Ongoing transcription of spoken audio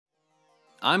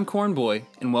I'm CornBoy,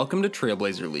 and welcome to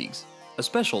Trailblazer Leagues, a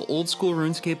special Old School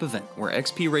Runescape event where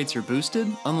XP rates are boosted,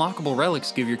 unlockable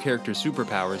relics give your character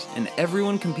superpowers, and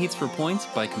everyone competes for points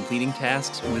by completing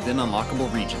tasks within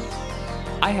unlockable regions.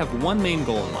 I have one main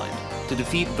goal in mind, to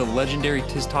defeat the legendary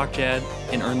TzTok-Jad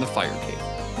and earn the Fire Cape,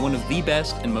 one of the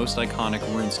best and most iconic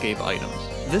RuneScape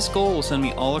items. This goal will send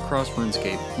me all across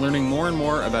RuneScape, learning more and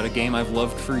more about a game I've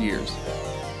loved for years.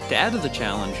 To add to the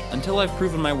challenge, until I've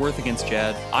proven my worth against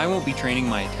Jad, I won't be training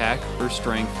my attack or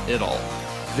strength at all.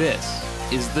 This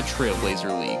is the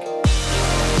Trailblazer League.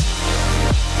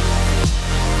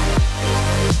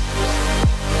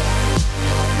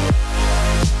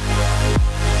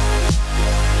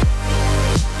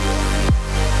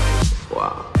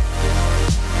 Wow.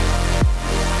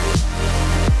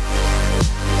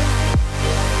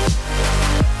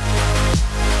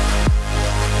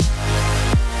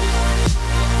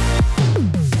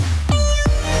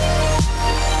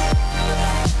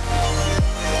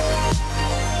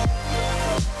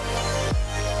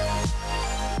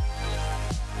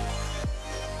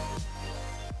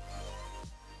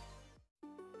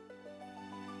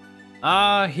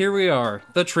 Here we are,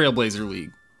 the Trailblazer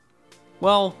League.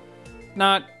 Well,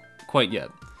 not quite yet.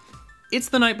 It's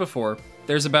the night before,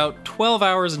 there's about 12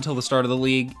 hours until the start of the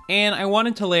league, and I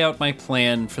wanted to lay out my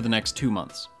plan for the next 2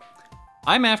 months.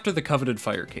 I'm after the coveted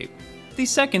Fire Cape, the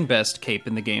second best cape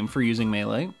in the game for using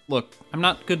melee. Look, I'm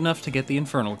not good enough to get the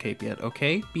Infernal Cape yet,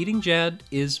 okay? Beating Jad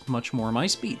is much more my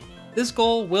speed. This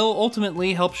goal will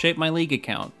ultimately help shape my league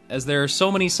account, as there are so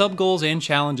many sub-goals and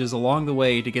challenges along the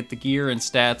way to get the gear and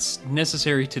stats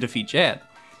necessary to defeat Jad.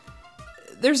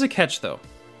 There's a catch though.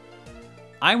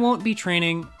 I won't be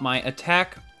training my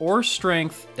attack or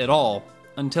strength at all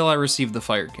until I receive the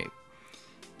Fire Cape.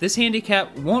 This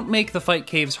handicap won't make the fight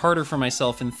caves harder for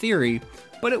myself in theory,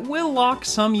 but it will lock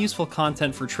some useful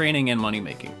content for training and money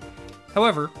making.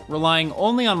 However, relying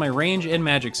only on my range and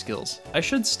magic skills, I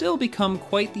should still become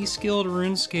quite the skilled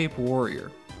RuneScape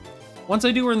warrior. Once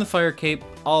I do earn the Fire Cape,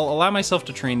 I'll allow myself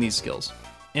to train these skills.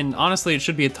 And honestly, it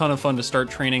should be a ton of fun to start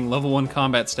training level 1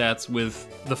 combat stats with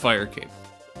the Fire Cape.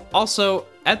 Also,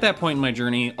 at that point in my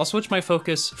journey, I'll switch my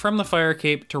focus from the Fire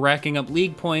Cape to racking up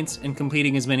league points and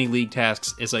completing as many league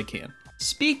tasks as I can.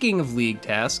 Speaking of league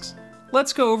tasks,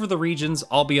 let's go over the regions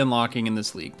I'll be unlocking in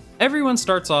this league. Everyone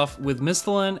starts off with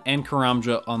Misthalin and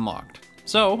Karamja unlocked,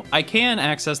 so I can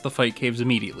access the fight caves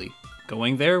immediately.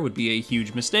 Going there would be a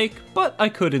huge mistake, but I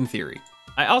could in theory.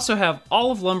 I also have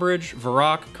all of Lumbridge,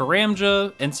 Varrock,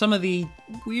 Karamja, and some of the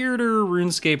weirder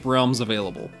RuneScape realms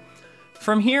available.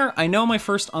 From here, I know my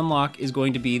first unlock is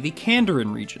going to be the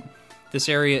Kandarin region. This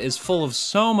area is full of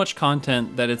so much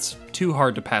content that it's too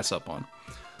hard to pass up on.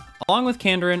 Along with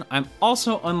Kandarin, I'm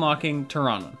also unlocking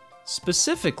Taranon,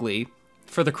 specifically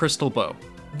for the Crystal Bow.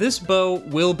 This bow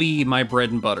will be my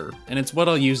bread and butter, and it's what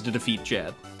I'll use to defeat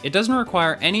Jad. It doesn't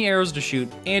require any arrows to shoot,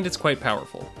 and it's quite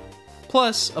powerful.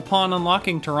 Plus, upon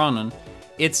unlocking Taranon,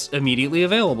 it's immediately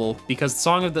available because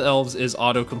Song of the Elves is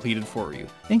auto-completed for you.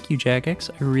 Thank you, Jagex,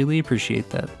 I really appreciate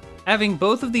that. Having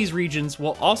both of these regions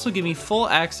will also give me full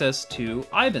access to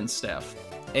Iban's Staff,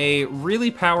 a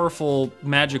really powerful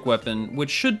magic weapon which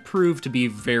should prove to be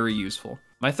very useful.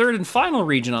 My third and final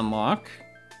region unlock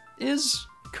is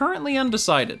currently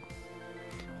undecided.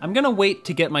 I'm gonna wait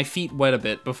to get my feet wet a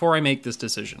bit before I make this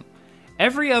decision.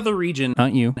 Every other region,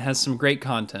 not you, has some great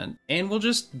content, and we'll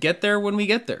just get there when we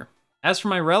get there. As for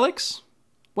my relics,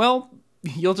 well,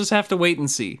 you'll just have to wait and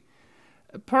see.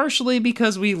 Partially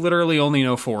because we literally only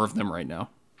know 4 of them right now.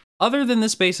 Other than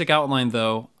this basic outline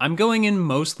though, I'm going in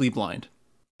mostly blind.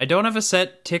 I don't have a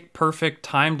set, tick-perfect,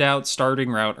 timed-out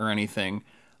starting route or anything.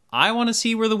 I want to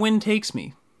see where the wind takes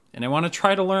me, and I want to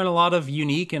try to learn a lot of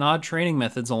unique and odd training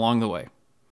methods along the way.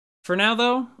 For now,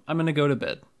 though, I'm going to go to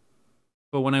bed.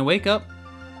 But when I wake up,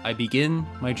 I begin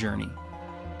my journey.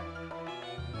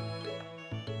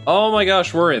 Oh my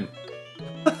gosh, we're in.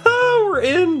 We're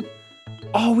in!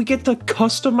 Oh, we get to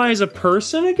customize a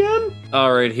person again?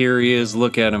 Alright, here he is,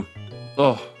 look at him.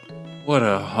 Oh, what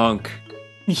a hunk.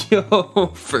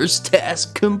 Yo, first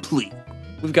task complete.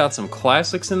 We've got some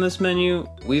classics in this menu.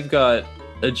 We've got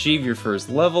achieve your first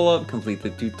level up, complete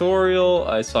the tutorial.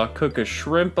 I saw cook a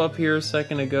shrimp up here a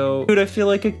second ago. Dude, I feel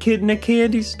like a kid in a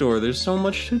candy store. There's so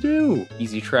much to do.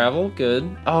 Easy travel,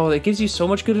 good. Oh, it gives you so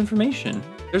much good information.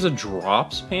 There's a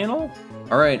drops panel.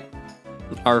 All right,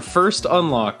 our first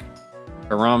unlock,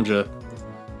 Karamja.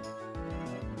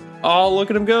 Oh, look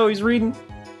at him go, he's reading.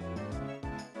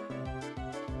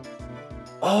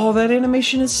 Oh, that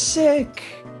animation is sick.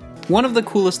 One of the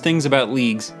coolest things about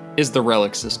leagues is the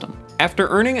relic system. After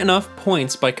earning enough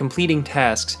points by completing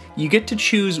tasks, you get to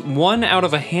choose one out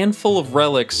of a handful of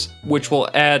relics, which will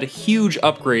add huge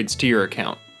upgrades to your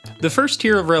account. The first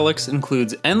tier of relics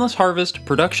includes Endless Harvest,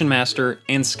 Production Master,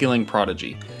 and Skilling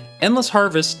Prodigy. Endless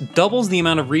Harvest doubles the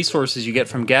amount of resources you get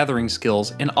from gathering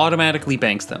skills and automatically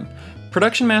banks them.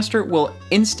 Production Master will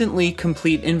instantly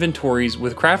complete inventories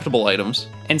with craftable items,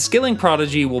 and Skilling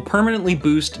Prodigy will permanently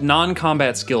boost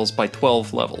non-combat skills by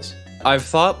 12 levels. I've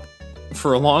thought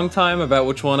for a long time about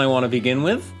which one I want to begin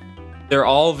with. They're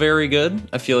all very good.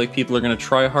 I feel like people are going to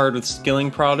try hard with Skilling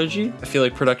Prodigy. I feel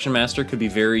like Production Master could be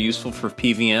very useful for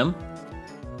PvM.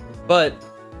 But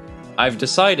I've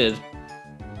decided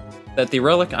that the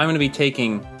relic I'm going to be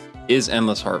taking is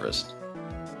Endless Harvest.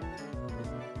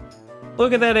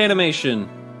 Look at that animation.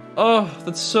 Oh,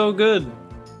 that's so good.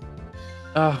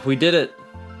 We did it.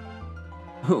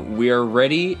 We are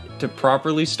ready to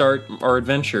properly start our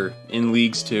adventure in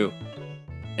Leagues 2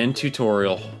 and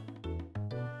tutorial.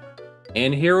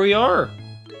 And here we are.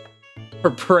 Our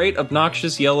bright,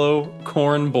 obnoxious yellow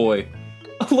CornBoy.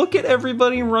 Look at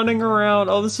everybody running around.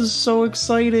 Oh, this is so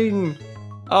exciting.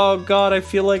 Oh god, I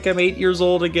feel like I'm 8 years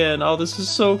old again. Oh, this is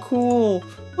so cool.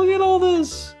 Look at all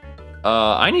this.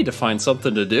 I need to find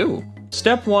something to do.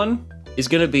 Step 1 is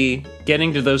gonna be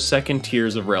getting to those second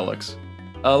tiers of relics.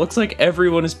 Looks like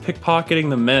everyone is pickpocketing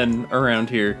the men around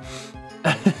here.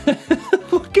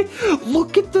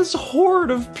 Look at this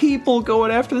horde of people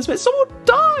going after this man. Someone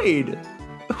died!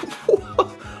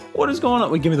 What is going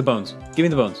on? Wait, give me the bones. Give me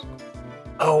the bones.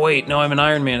 Oh wait, no, I'm an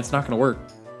Iron Man. It's not gonna work.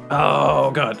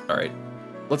 Oh god. Alright.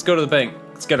 Let's go to the bank.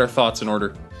 Let's get our thoughts in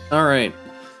order. Alright.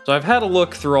 So I've had a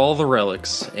look through all the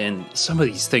relics, and some of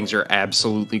these things are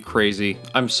absolutely crazy.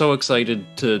 I'm so excited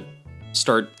to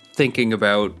start thinking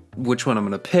about which one I'm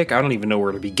gonna pick. I don't even know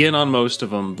where to begin on most of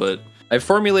them, but I've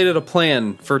formulated a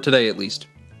plan for today at least.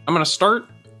 I'm gonna start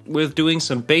with doing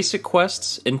some basic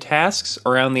quests and tasks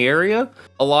around the area.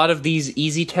 A lot of these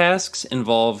easy tasks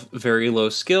involve very low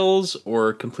skills,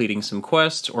 or completing some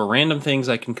quests, or random things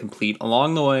I can complete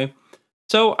along the way.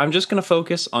 So I'm just gonna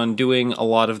focus on doing a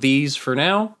lot of these for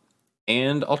now,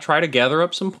 and I'll try to gather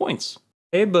up some points.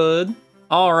 Hey bud.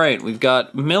 Alright, we've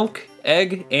got milk,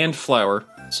 egg, and flour.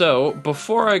 So,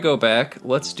 before I go back,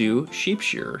 let's do sheep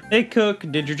shearer. Hey cook,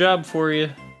 did your job for you.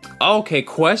 Okay,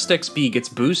 quest XP gets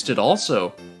boosted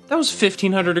also. That was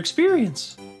 1500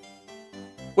 experience.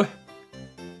 What?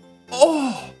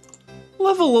 Oh,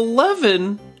 level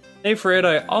 11? Hey Fred,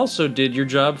 I also did your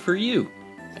job for you.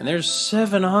 And there's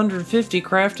 750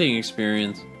 crafting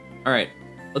experience. Alright,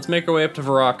 let's make our way up to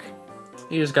Varrock.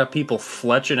 You just got people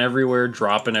fletching everywhere,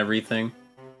 dropping everything.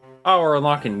 Oh, we're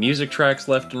unlocking music tracks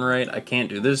left and right. I can't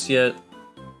do this yet.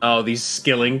 Oh, these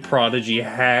Skilling Prodigy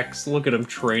hacks. Look at them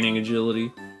training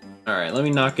agility. Alright, let me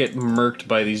not get murked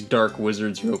by these dark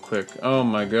wizards real quick. Oh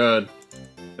my god.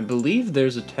 I believe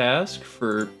there's a task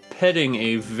for petting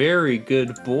a very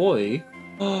good boy.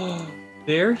 Oh,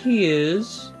 there he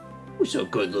is. Who's a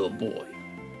good little boy?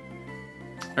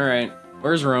 Alright,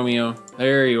 where's Romeo?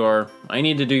 There you are. I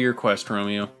need to do your quest,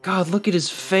 Romeo. God, look at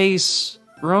his face.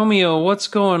 Romeo, what's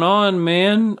going on,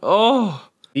 man? Oh,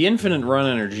 the infinite run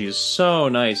energy is so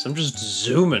nice. I'm just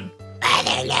zooming. I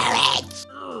don't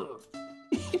know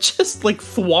it. He just like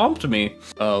thwomped me.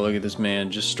 Oh, look at this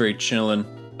man, just straight chilling.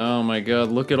 Oh my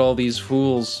god, look at all these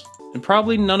fools. And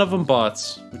probably none of them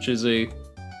bots, which is a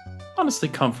honestly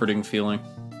comforting feeling.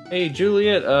 Hey,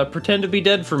 Juliet, pretend to be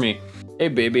dead for me. Hey,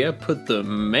 baby, I put the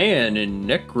man in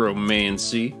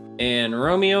necromancy. And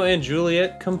Romeo and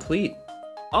Juliet complete.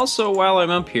 Also, while I'm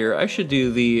up here, I should do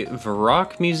the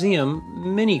Varrock Museum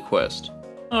mini quest.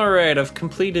 Alright, I've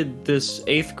completed this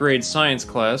 8th grade science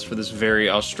class for this very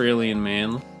Australian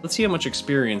man. Let's see how much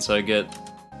experience I get.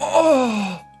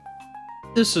 Oh!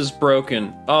 This is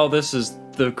broken. Oh, this is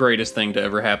the greatest thing to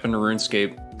ever happen to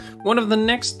RuneScape. One of the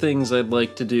next things I'd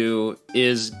like to do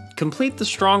is complete the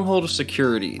Stronghold of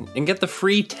Security and get the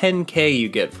free 10k you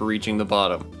get for reaching the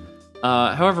bottom.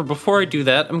 However, before I do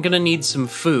that, I'm gonna need some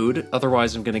food,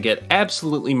 otherwise I'm gonna get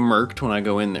absolutely murked when I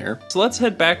go in there. So let's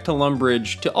head back to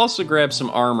Lumbridge to also grab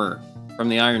some armor from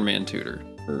the Iron Man tutor.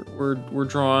 We're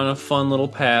drawing a fun little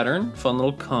pattern, fun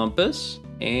little compass,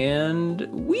 and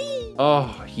whee!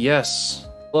 Oh, yes.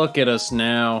 Look at us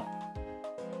now.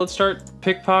 Let's start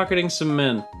pickpocketing some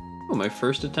men. Oh, my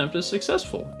first attempt is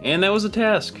successful, and that was a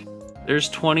task. There's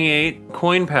 28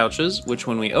 coin pouches, which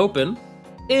when we open,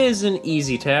 is an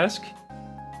easy task.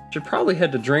 Should probably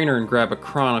head to Drainer and grab a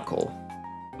Chronicle.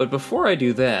 But before I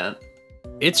do that,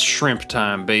 it's shrimp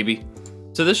time, baby.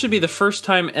 So this should be the first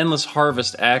time Endless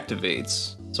Harvest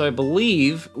activates. So I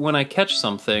believe when I catch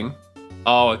something,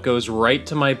 oh, it goes right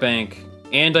to my bank,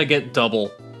 and I get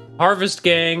double. Harvest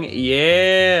Gang,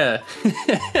 yeah!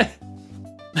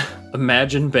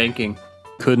 Imagine banking.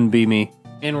 Couldn't be me.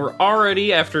 And we're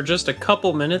already, after just a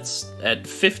couple minutes, at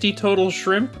 50 total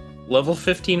shrimp, level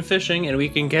 15 fishing, and we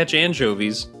can catch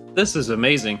anchovies. This is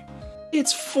amazing.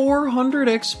 It's 400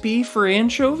 XP for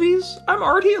anchovies? I'm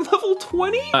already at level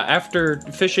 20? After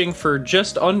fishing for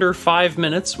just under 5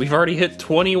 minutes, we've already hit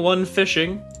 21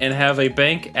 fishing and have a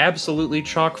bank absolutely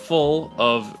chock full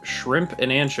of shrimp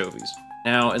and anchovies.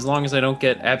 Now, as long as I don't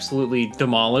get absolutely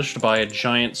demolished by a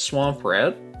giant swamp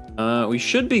rat, we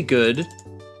should be good.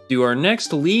 Do our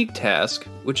next league task,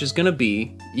 which is gonna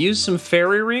be use some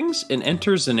fairy rings and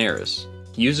enter Xanaris.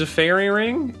 Use a fairy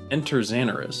ring, enter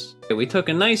Xanaris. Okay, we took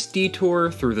a nice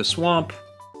detour through the swamp.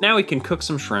 Now we can cook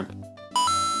some shrimp.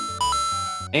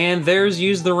 And there's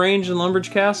use the range in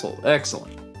Lumbridge Castle.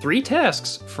 Excellent. 3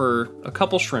 tasks for a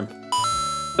couple shrimp.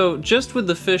 So just with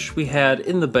the fish we had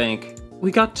in the bank, we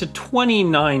got to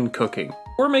 29 cooking.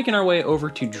 We're making our way over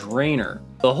to Drainer.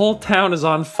 The whole town is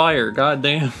on fire,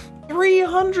 goddamn.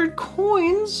 300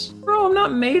 coins? Bro, I'm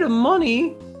not made of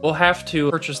money. We'll have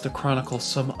to purchase the Chronicle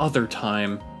some other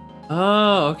time.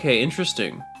 Oh, okay,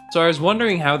 interesting. So I was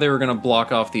wondering how they were gonna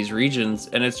block off these regions,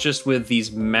 and it's just with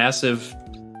these massive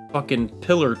fucking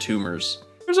pillar tumors.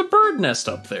 There's a bird nest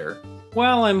up there.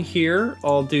 While I'm here,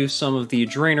 I'll do some of the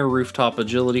Drainer Rooftop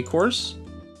Agility course.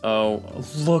 Oh,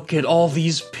 look at all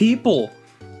these people.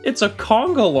 It's a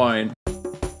conga line.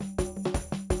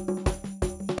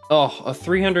 Oh, a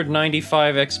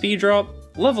 395 XP drop,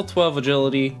 level 12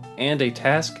 agility, and a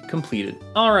task completed.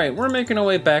 Alright, we're making our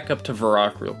way back up to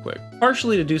Varrock real quick.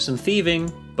 Partially to do some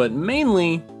thieving, but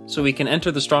mainly so we can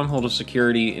enter the Stronghold of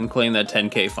Security and claim that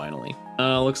 10k finally.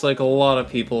 Looks like a lot of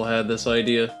people had this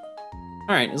idea.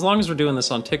 Alright, as long as we're doing this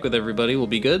on tick with everybody, we'll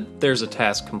be good. There's a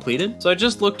task completed. So I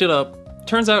just looked it up.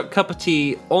 Turns out Cup of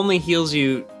Tea only heals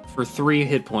you for 3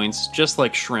 hit points, just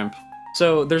like Shrimp.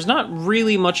 So there's not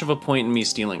really much of a point in me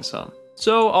stealing some.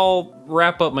 So I'll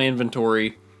wrap up my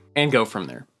inventory and go from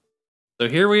there. So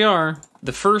here we are,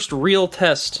 the first real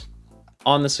test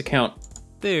on this account.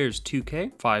 There's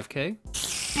 2k,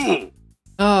 5k.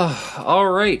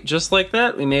 Alright, just like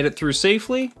that, we made it through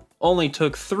safely. Only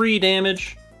took 3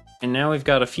 damage, and now we've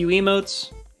got a few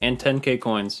emotes and 10k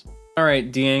coins.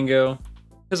 Alright, Diango,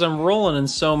 because I'm rolling in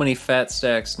so many fat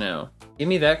stacks now. Give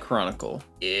me that Chronicle.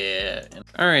 Yeah.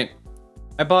 Alright.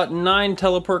 I bought 9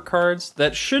 teleport cards.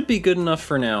 That should be good enough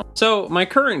for now. So my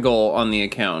current goal on the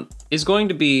account is going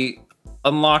to be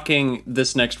unlocking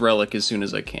this next relic as soon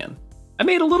as I can. I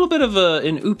made a little bit of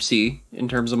an oopsie in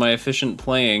terms of my efficient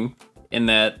playing, in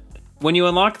that when you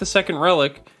unlock the second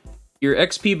relic, your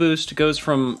XP boost goes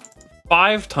from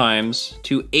 5 times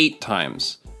to 8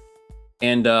 times.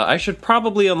 And I should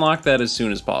probably unlock that as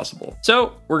soon as possible.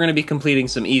 So we're going to be completing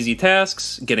some easy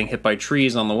tasks, getting hit by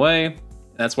trees on the way.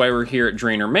 That's why we're here at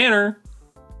Drainer Manor,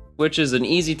 which is an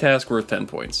easy task worth 10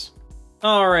 points.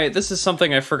 Alright, this is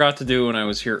something I forgot to do when I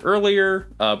was here earlier,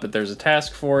 but there's a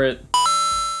task for it.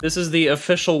 This is the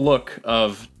official look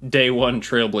of Day 1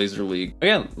 Trailblazer League.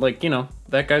 Again, like, you know,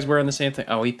 that guy's wearing the same thing.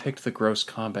 Oh, he picked the gross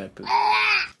combat boot.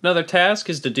 Another task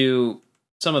is to do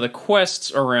some of the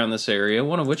quests around this area,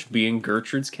 one of which being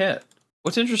Gertrude's cat.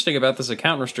 What's interesting about this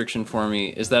account restriction for me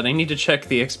is that I need to check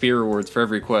the XP rewards for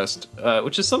every quest,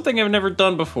 which is something I've never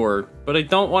done before, but I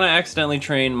don't want to accidentally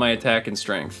train my attack and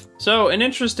strength. So an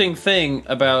interesting thing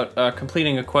about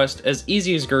completing a quest as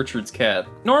easy as Gertrude's cat.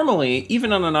 Normally,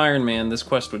 even on an Iron Man, this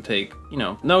quest would take, you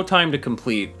know, no time to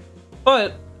complete.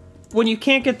 But when you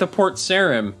can't get to Port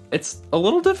Sarim, it's a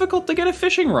little difficult to get a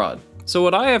fishing rod. So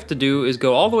what I have to do is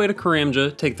go all the way to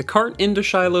Karamja, take the cart into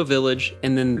Shiloh Village,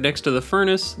 and then next to the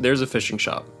furnace, there's a fishing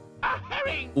shop.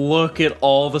 Look at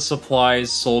all the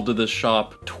supplies sold to this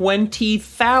shop.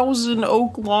 20,000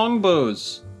 oak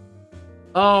longbows.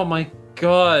 Oh my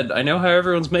god, I know how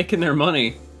everyone's making their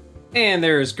money. And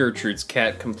there's Gertrude's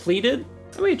cat completed,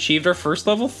 and we achieved our first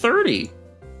level 30.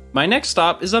 My next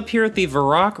stop is up here at the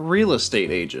Varrock Real Estate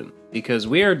Agent, because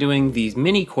we are doing the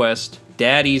mini quest,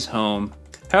 Daddy's Home.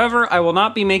 However, I will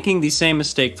not be making the same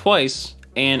mistake twice,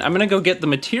 and I'm gonna go get the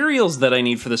materials that I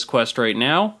need for this quest right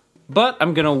now, but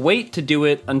I'm gonna wait to do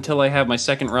it until I have my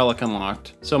second relic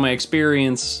unlocked, so my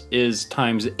experience is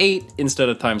times 8 instead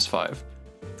of times 5.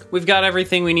 We've got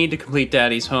everything we need to complete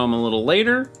Daddy's Home a little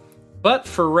later, but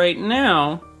for right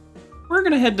now, we're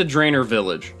gonna head to Drainer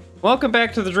Village. Welcome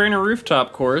back to the Drainer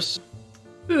Rooftop course.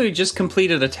 We just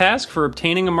completed a task for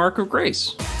obtaining a Mark of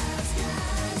Grace.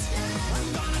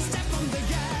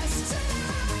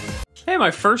 Hey,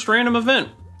 my first random event.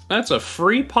 That's a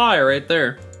free pie right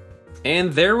there.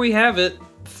 And there we have it.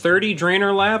 30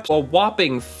 Drainer laps, a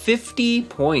whopping 50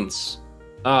 points.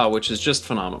 which is just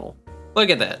phenomenal. Look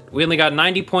at that. We only got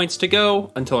 90 points to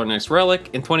go until our next relic,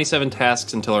 and 27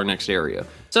 tasks until our next area.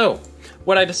 So,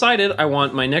 what I decided I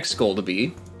want my next goal to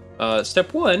be,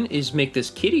 step 1 is make this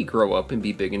kitty grow up and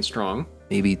be big and strong.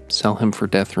 Maybe sell him for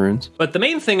death runes. But the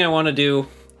main thing I want to do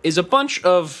is a bunch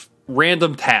of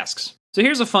random tasks. So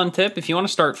here's a fun tip. If you want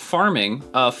to start farming,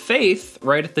 Faith,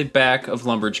 right at the back of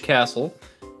Lumbridge Castle,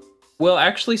 will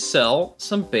actually sell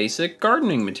some basic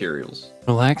gardening materials.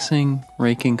 Relaxing,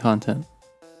 raking content.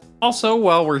 Also,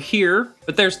 while we're here,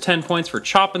 but there's 10 points for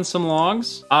chopping some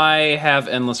logs. I have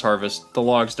Endless Harvest. The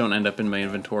logs don't end up in my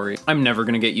inventory. I'm never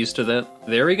gonna get used to that.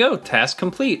 There we go, task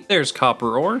complete. There's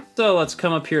copper ore. So let's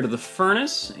come up here to the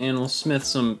furnace and we'll smith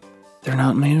some... They're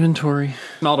not in my inventory.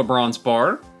 Smelt a bronze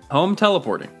bar. Home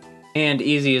teleporting. And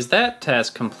easy as that,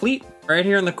 task complete. Right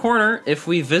here in the corner, if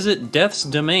we visit Death's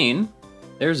Domain,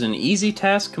 there's an easy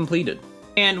task completed.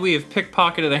 And we have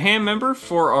pickpocketed a hand member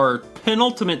for our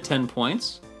penultimate 10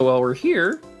 points. While we're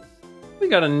here, we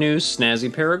got a new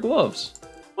snazzy pair of gloves.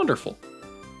 Wonderful.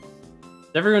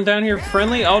 Is everyone down here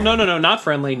friendly? Oh, no, not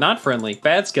friendly, not friendly.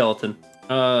 Bad skeleton.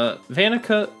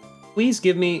 Vanica, please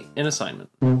give me an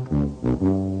assignment.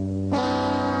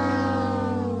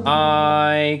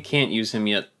 I can't use him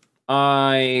yet.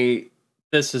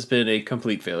 This has been a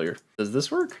complete failure. Does this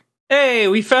work? Hey,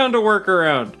 we found a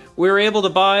workaround. We were able to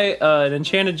buy an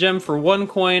enchanted gem for 1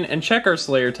 coin and check our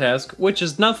Slayer task, which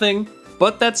is nothing.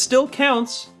 But that still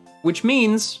counts, which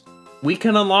means we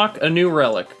can unlock a new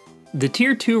relic. The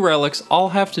tier 2 relics all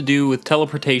have to do with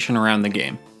teleportation around the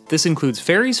game. This includes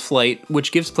Fairy's Flight,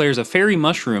 which gives players a fairy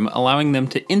mushroom, allowing them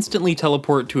to instantly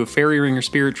teleport to a fairy ring or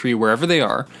spirit tree wherever they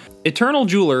are. Eternal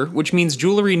Jeweler, which means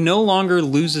jewelry no longer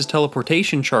loses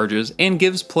teleportation charges and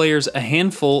gives players a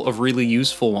handful of really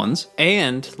useful ones.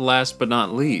 And last but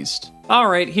not least,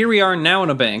 alright, here we are now in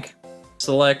a bank.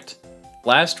 Select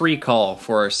Last Recall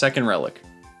for our second relic.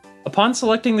 Upon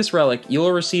selecting this relic, you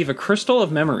will receive a Crystal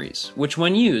of Memories, which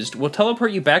when used, will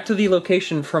teleport you back to the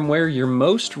location from where your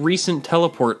most recent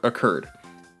teleport occurred.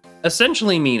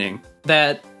 Essentially meaning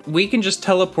that we can just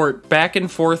teleport back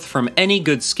and forth from any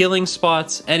good skilling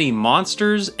spots, any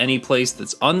monsters, any place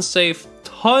that's unsafe.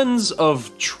 Tons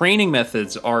of training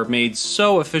methods are made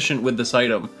so efficient with this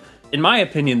item. In my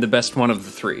opinion, the best one of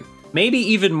the 3. Maybe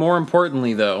even more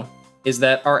importantly though, is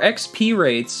that our XP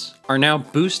rates are now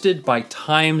boosted by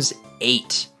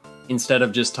 ×8 instead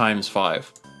of just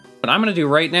 ×5. What I'm gonna do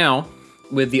right now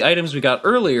with the items we got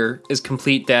earlier is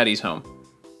complete Daddy's Home.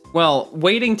 Well,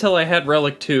 waiting till I had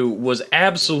Relic 2 was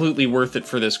absolutely worth it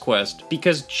for this quest,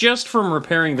 because just from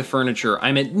repairing the furniture,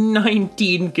 I'm at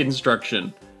 19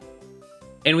 construction.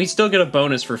 And we still get a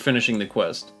bonus for finishing the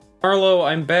quest. Arlo,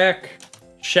 I'm back.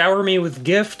 Shower me with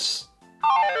gifts.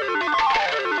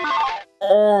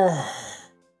 Oh.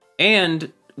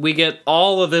 And we get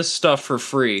all of this stuff for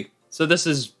free. So this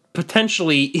is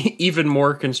potentially even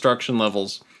more construction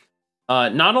levels.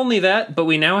 Not only that, but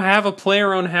we now have a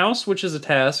player-owned house, which is a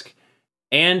task.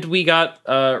 And we got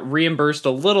reimbursed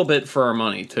a little bit for our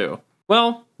money, too.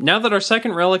 Well, now that our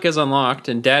second relic is unlocked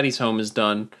and Daddy's Home is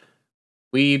done,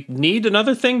 we need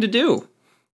another thing to do.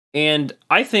 And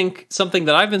I think something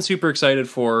that I've been super excited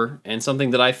for, and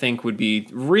something that I think would be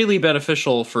really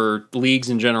beneficial for leagues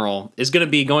in general, is going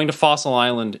to be going to Fossil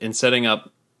Island and setting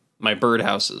up my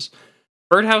birdhouses.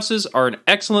 Birdhouses are an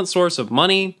excellent source of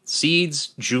money,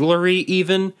 seeds, jewelry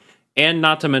even, and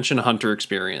not to mention hunter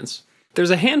experience. There's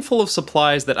a handful of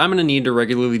supplies that I'm going to need to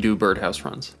regularly do birdhouse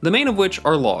runs, the main of which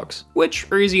are logs,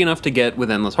 which are easy enough to get with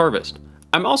Endless Harvest.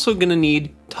 I'm also going to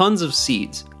need tons of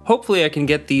seeds. Hopefully I can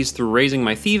get these through raising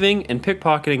my thieving and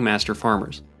pickpocketing master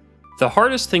farmers. The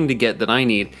hardest thing to get that I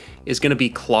need is going to be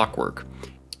clockwork.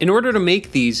 In order to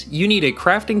make these, you need a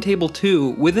crafting table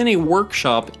 2 within a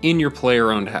workshop in your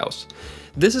player-owned house.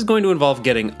 This is going to involve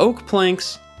getting oak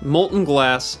planks, molten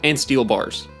glass, and steel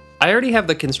bars. I already have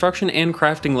the construction and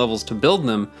crafting levels to build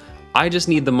them, I just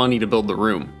need the money to build the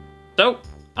room. So,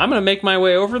 I'm going to make my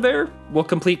way over there, we'll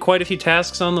complete quite a few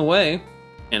tasks on the way,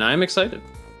 and I'm excited.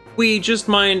 We just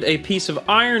mined a piece of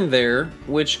iron there,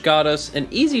 which got us an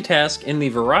easy task in the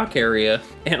Varrock area,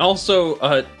 and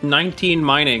also 19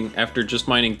 mining after just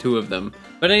mining 2 of them.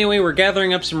 But anyway, we're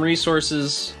gathering up some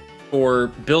resources for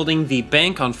building the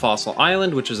bank on Fossil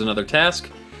Island, which is another task.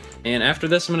 And after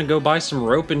this, I'm gonna go buy some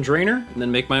rope and drainer, and then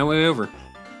make my way over.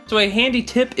 So a handy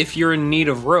tip if you're in need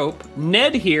of rope,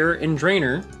 Ned here in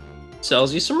Drainer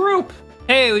sells you some rope.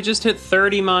 Hey, we just hit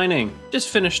 30 mining. Just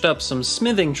finished up some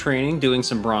smithing training, doing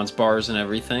some bronze bars and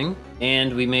everything.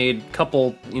 And we made a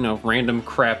couple, random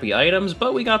crappy items,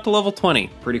 but we got to level 20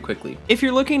 pretty quickly. If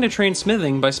you're looking to train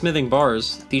smithing by smithing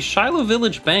bars, the Shiloh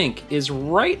Village Bank is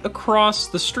right across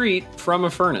the street from a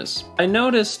furnace. I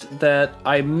noticed that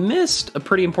I missed a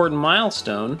pretty important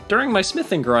milestone. During my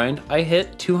smithing grind, I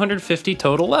hit 250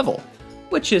 total level,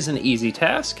 which is an easy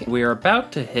task. We are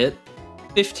about to hit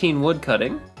 15 wood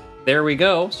cutting. There we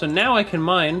go. So now I can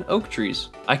mine oak trees.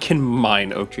 I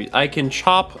can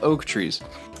chop oak trees.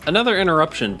 Another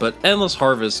interruption, but Endless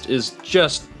Harvest is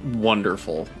just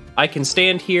wonderful. I can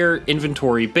stand here,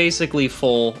 inventory basically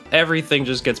full, everything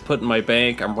just gets put in my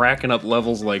bank, I'm racking up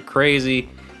levels like crazy.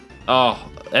 Oh,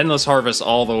 Endless Harvest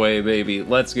all the way, baby.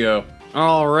 Let's go.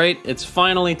 Alright, it's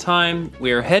finally time.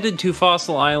 We are headed to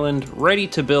Fossil Island, ready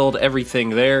to build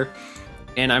everything there.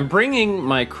 And I'm bringing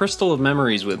my Crystal of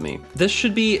Memories with me. This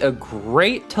should be a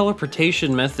great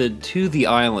teleportation method to the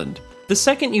island. The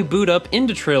second you boot up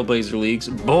into Trailblazer League's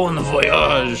Bon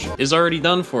Voyage is already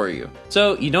done for you.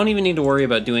 So you don't even need to worry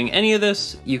about doing any of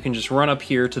this. You can just run up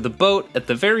here to the boat at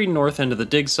the very north end of the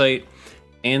dig site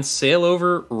and sail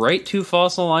over right to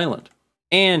Fossil Island.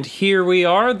 And here we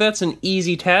are. That's an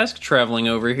easy task traveling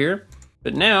over here.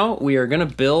 But now we are gonna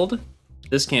build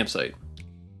this campsite.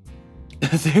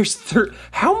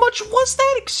 How much was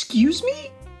that? Excuse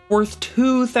me? Worth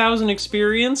 2,000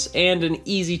 experience and an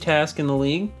easy task in the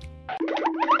league.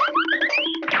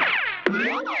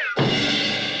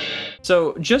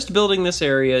 So just building this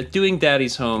area, doing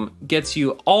Daddy's Home, gets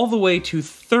you all the way to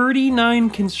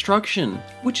 39 construction,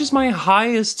 which is my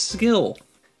highest skill.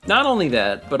 Not only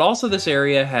that, but also this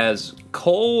area has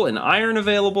coal and iron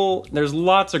available. There's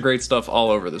lots of great stuff all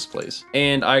over this place.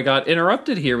 And I got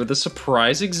interrupted here with a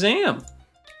surprise exam.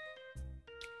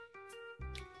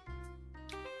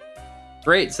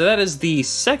 Great, so that is the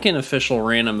second official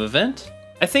random event.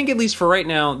 I think, at least for right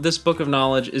now, this Book of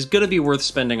Knowledge is gonna be worth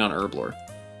spending on Herblore.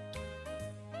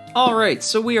 Alright,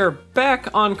 so we are back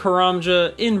on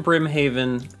Karamja in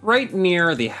Brimhaven, right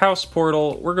near the house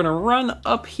portal. We're gonna run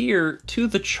up here to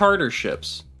the charter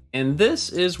ships. And this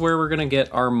is where we're gonna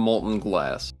get our molten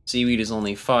glass. Seaweed is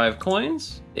only 5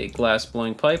 coins. A glass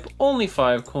blowing pipe, only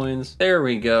 5 coins. There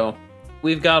we go.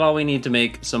 We've got all we need to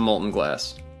make some molten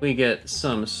glass. We get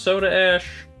some soda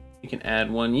ash, we can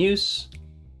add 1 use,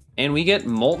 and we get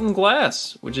molten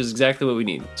glass, which is exactly what we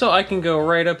need. So I can go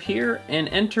right up here and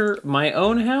enter my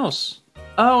own house.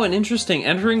 Oh, and interesting,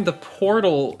 entering the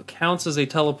portal counts as a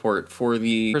teleport for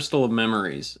the Crystal of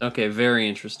Memories. Okay, very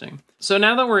interesting. So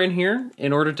now that we're in here,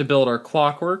 in order to build our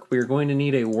clockwork, we are going to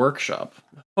need a workshop.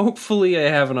 Hopefully I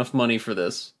have enough money for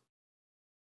this.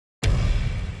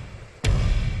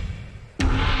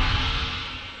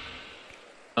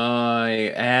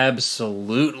 I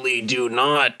absolutely do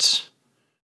not.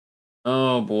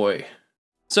 Oh boy.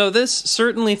 So this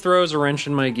certainly throws a wrench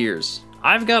in my gears.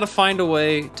 I've got to find a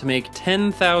way to make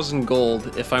 10,000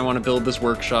 gold if I want to build this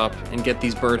workshop and get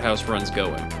these birdhouse runs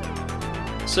going.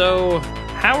 So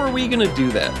how are we gonna do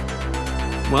that?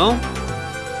 Well,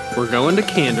 we're going to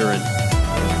Kandarin.